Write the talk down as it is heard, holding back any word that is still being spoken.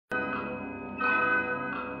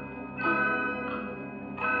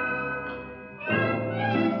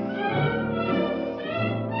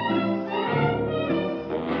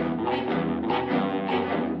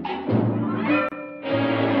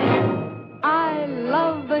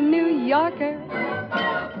Yorker,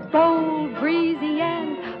 bold, breezy,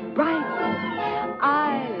 and bright.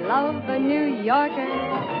 I love a New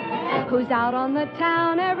Yorker who's out on the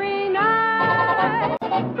town every night.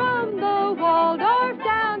 From the Waldorf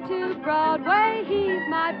down to Broadway, he's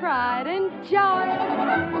my pride and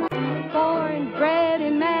joy. Born, bred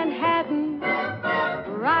in Manhattan,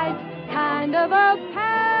 right kind of a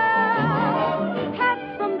pal.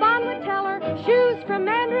 Hat from Von Witteller, shoes from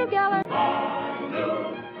Andrew Geller.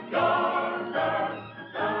 New Yorker.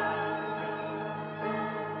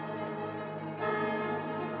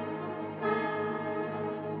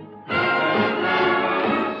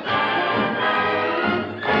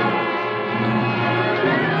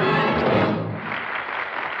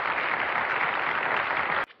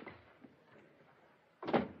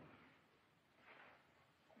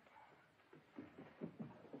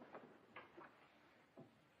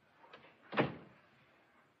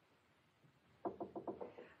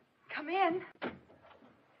 Come in.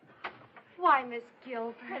 Why, Miss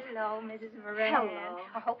Gilbert. Hello, Mrs. Moran. Hello.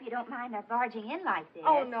 I hope you don't mind our barging in like this.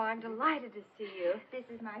 Oh, no, I'm delighted to see you. This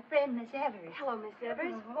is my friend, Miss Evers. Hello, Miss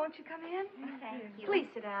Evers. Won't you come in? Thank you. Please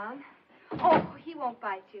sit down. Oh, he won't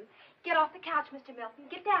bite you. Get off the couch, Mr. Milton.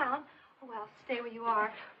 Get down. Oh, well, stay where you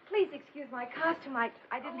are. Please excuse my costume. I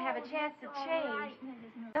didn't have a chance to change. All right,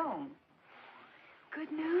 Mrs. Moran.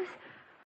 Good news?